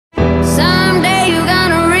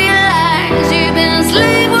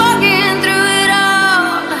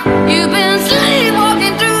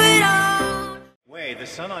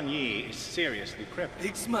Sun Yi is seriously crippled.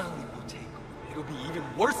 Big Smiley will take over. It'll be even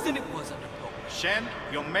worse than it was under Poe. Shen,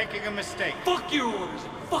 you're making a mistake. Fuck your orders.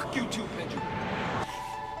 Fuck you too, Benjamin.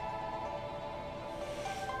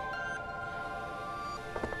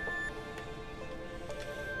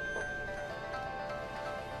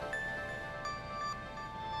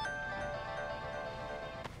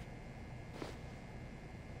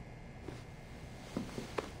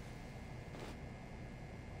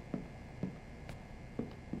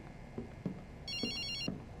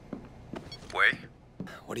 Wei?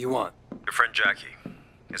 What do you want? Your friend Jackie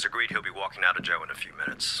has agreed he'll be walking out of jail in a few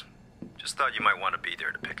minutes. Just thought you might want to be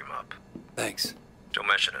there to pick him up. Thanks. Don't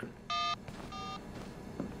mention it.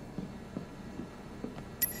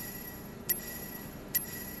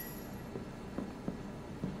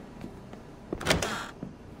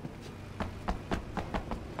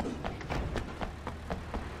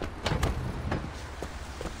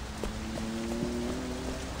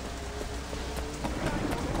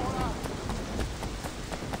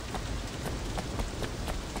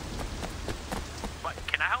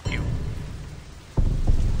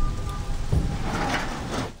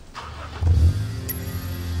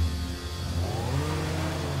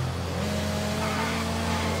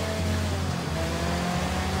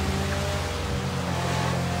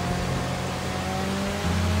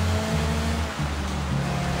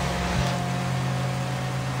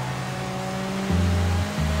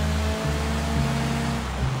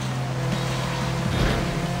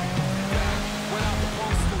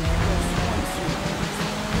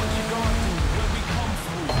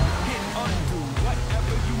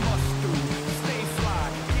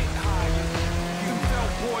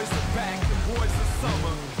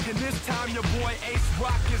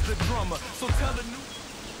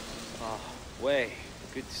 Wei,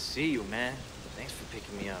 good to see you, man. Thanks for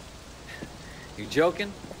picking me up. You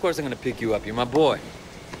joking? Of course I'm gonna pick you up. You're my boy.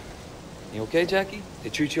 You okay, Jackie? They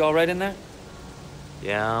treat you all right in there?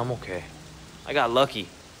 Yeah, I'm okay. I got lucky.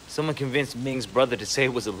 Someone convinced Ming's brother to say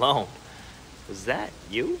it was alone. Was that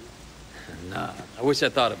you? Nah, I wish I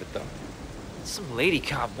thought of it, though. Some lady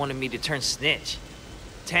cop wanted me to turn snitch.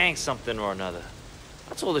 Tang something or another.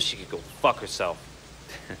 I told her she could go fuck herself.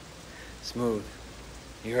 Smooth.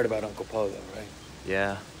 You heard about Uncle Po, though, right?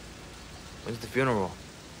 Yeah. When's the funeral?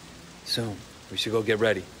 Soon. We should go get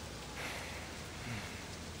ready.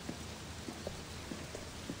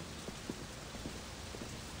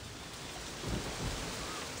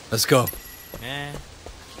 Let's go. Man,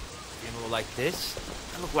 funeral like this?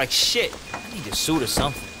 I look like shit. I need a suit or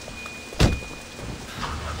something.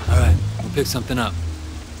 All right, we'll pick something up.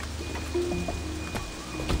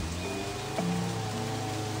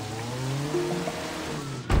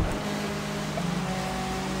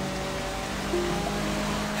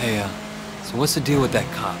 Hey, so what's the deal with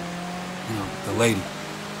that cop? You know, the lady.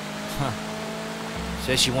 Huh.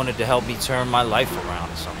 Said she wanted to help me turn my life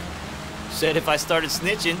around or something. Said if I started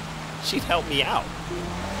snitching, she'd help me out.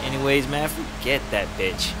 Anyways, man, forget that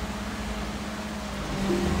bitch.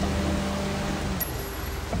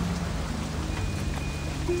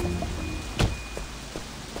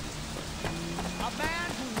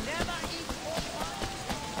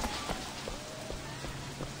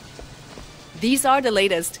 These are the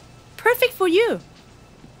latest. Perfect for you.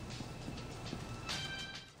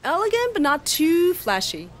 Elegant, but not too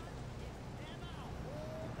flashy.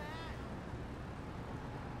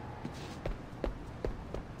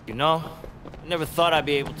 You know, I never thought I'd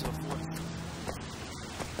be able to afford it.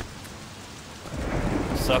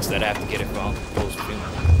 Sucks that I have to get it for Uncle Po's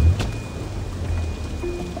funeral.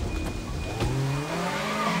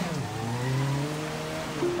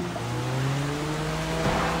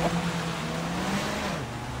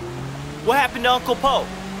 What happened to Uncle Po?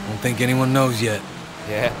 Don't think anyone knows yet.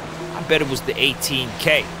 Yeah, I bet it was the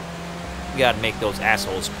 18K. We gotta make those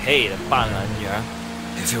assholes pay to find yeah.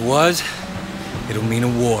 If it was, it'll mean a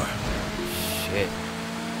war. Shit.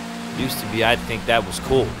 Used to be I'd think that was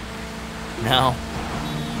cool. Now,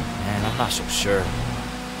 man, I'm not so sure.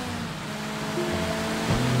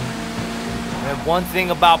 Man, one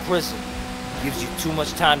thing about prison, it gives you too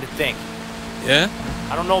much time to think. Yeah?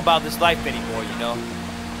 I don't know about this life anymore, you know?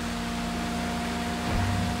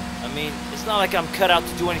 I mean, it's not like I'm cut out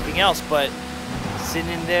to do anything else, but sitting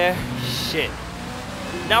in there, shit.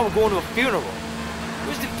 Now we're going to a funeral.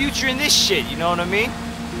 Where's the future in this shit, you know what I mean?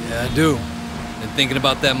 Yeah, I do. Been thinking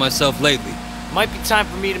about that myself lately. Might be time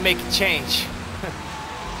for me to make a change.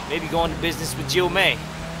 Maybe go into business with Jill May.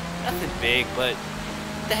 Nothing big, but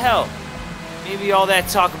what the hell? Maybe all that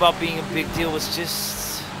talk about being a big deal was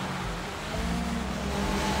just...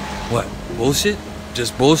 What, bullshit?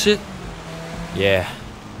 Just bullshit? Yeah,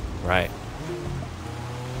 right.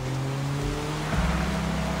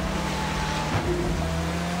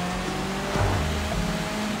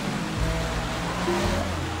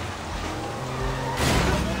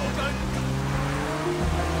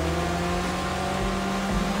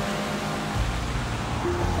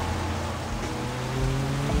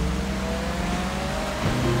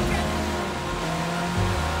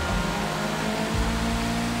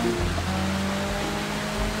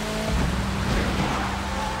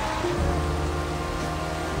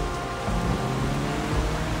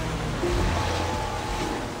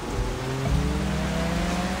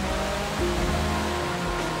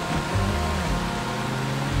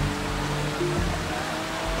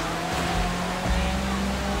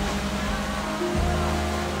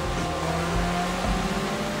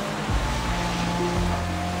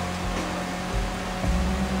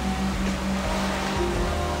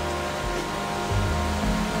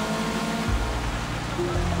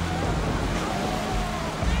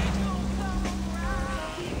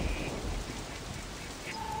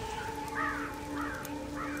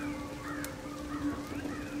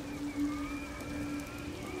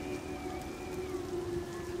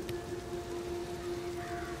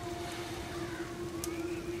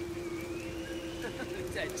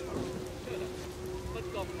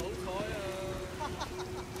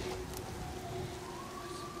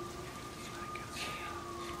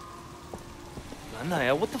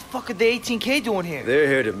 What the fuck are the 18K doing here? They're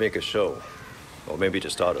here to make a show. Or maybe to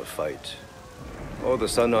start a fight. All the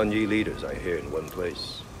Sun On Yi leaders are here in one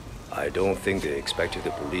place. I don't think they expected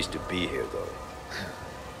the police to be here, though.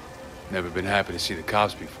 Never been happy to see the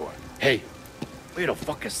cops before. Hey, where the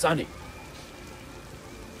fuck is Sonny?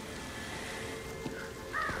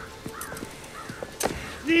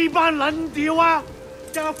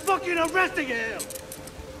 fucking arresting him!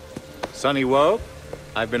 Sonny Woe,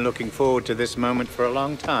 I've been looking forward to this moment for a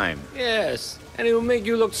long time. Yes, and it will make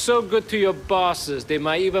you look so good to your bosses. They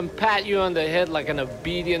might even pat you on the head like an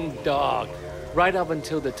obedient dog. Right up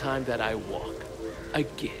until the time that I walk.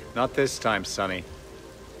 Again. Not this time, Sonny.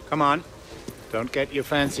 Come on. Don't get your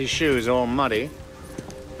fancy shoes all muddy.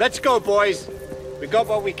 Let's go, boys. We got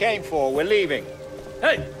what we came for. We're leaving.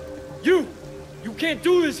 Hey! You! You can't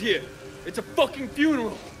do this here! It's a fucking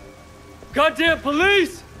funeral! Goddamn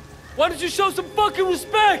police! Why don't you show some fucking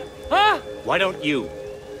respect, huh? Why don't you?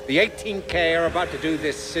 The 18K are about to do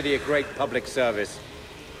this city a great public service.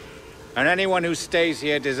 And anyone who stays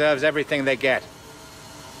here deserves everything they get.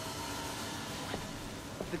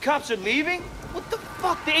 The cops are leaving? What the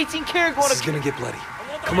fuck? The 18K are going This is gonna get bloody.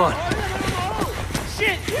 Come on.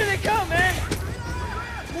 Shit! Here they come, man!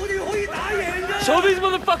 Show these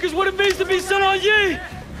motherfuckers what it means to be Sun On Yi!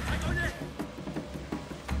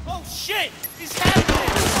 Oh shit! It's happening!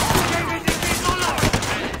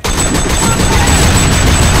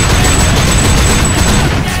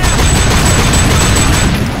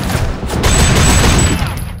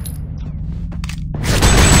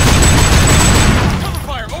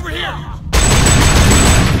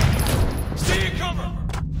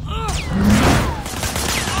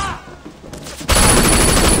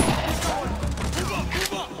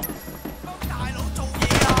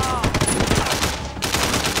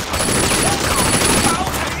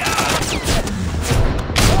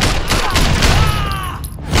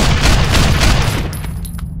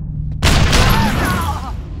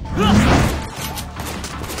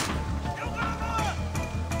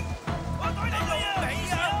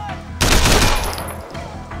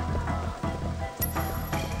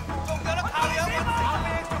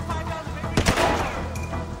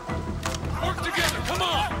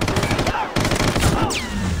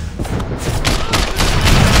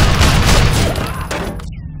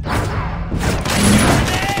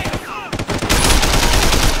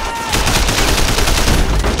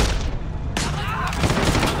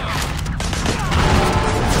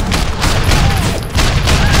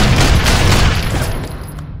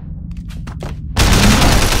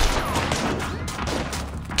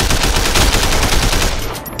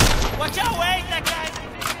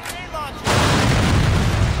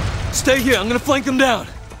 Stay here, I'm gonna flank them down.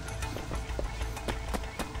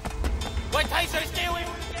 Wait, Tyson, stay away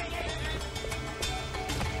from the gate!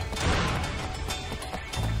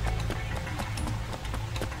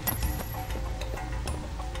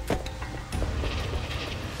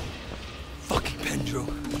 Fucking Pendro.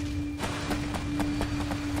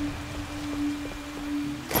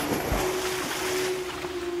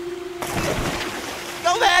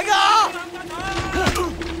 Go back off!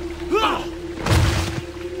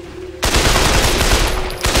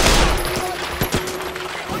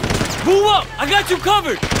 Move up! I got you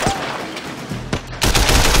covered!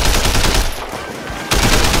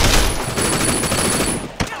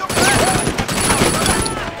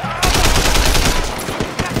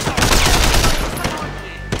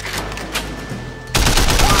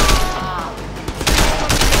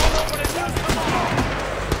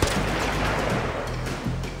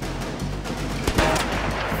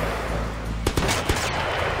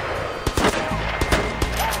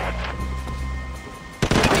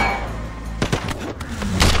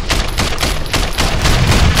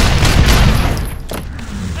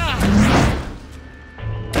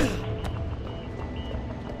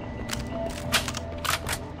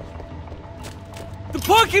 the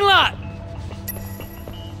parking lot!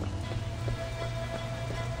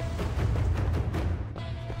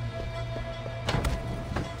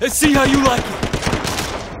 Let's see how you like it.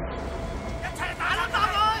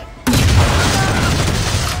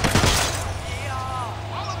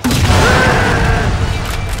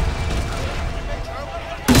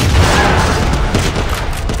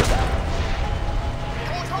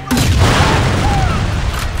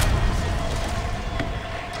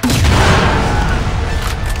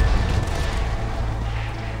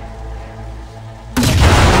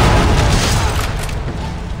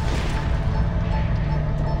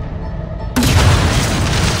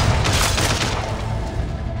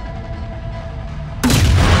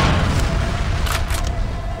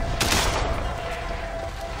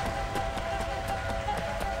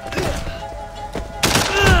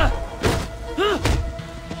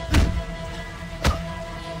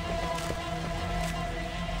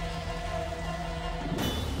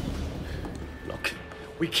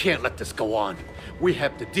 We can't let this go on. We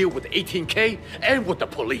have to deal with 18K and with the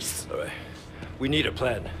police. All right. We need a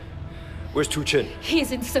plan. Where's Tu Chin?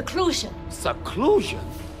 He's in seclusion. Seclusion?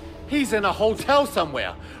 He's in a hotel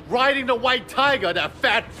somewhere, riding the white tiger, that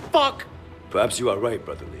fat fuck! Perhaps you are right,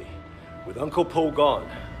 Brother Lee. With Uncle Po gone,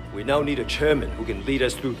 we now need a chairman who can lead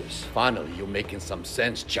us through this. Finally, you're making some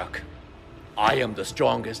sense, Chuck. I am the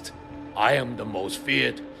strongest. I am the most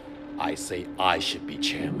feared. I say I should be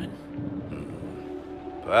chairman.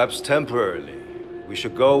 Perhaps temporarily. We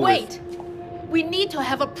should go Wait! We need to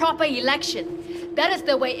have a proper election. That is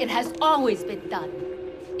the way it has always been done.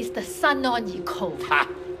 It's the Sun On Yi Code. Ha!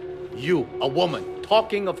 You, a woman,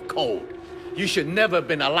 talking of code. You should never have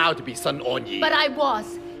been allowed to be Sun On Yi. But I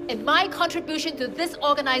was, and my contribution to this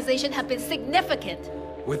organization have been significant.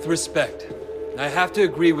 With respect, I have to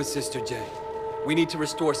agree with Sister Jay. We need to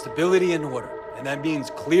restore stability and order, and that means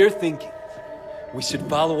clear thinking. We should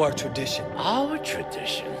follow our tradition. Our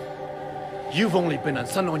tradition? You've only been on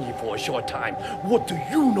Sun On Yi for a short time. What do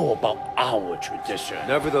you know about our tradition?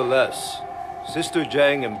 Nevertheless, Sister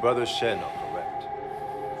Zhang and Brother Shen are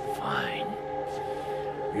correct. Fine.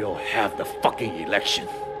 You'll have the fucking election.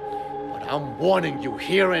 But I'm warning you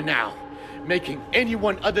here and now. Making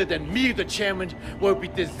anyone other than me the chairman will be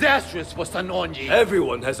disastrous for Sun On Yi.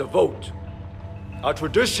 Everyone has a vote. Our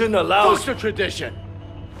tradition allows... What's the tradition?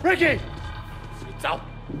 Ricky! It's out.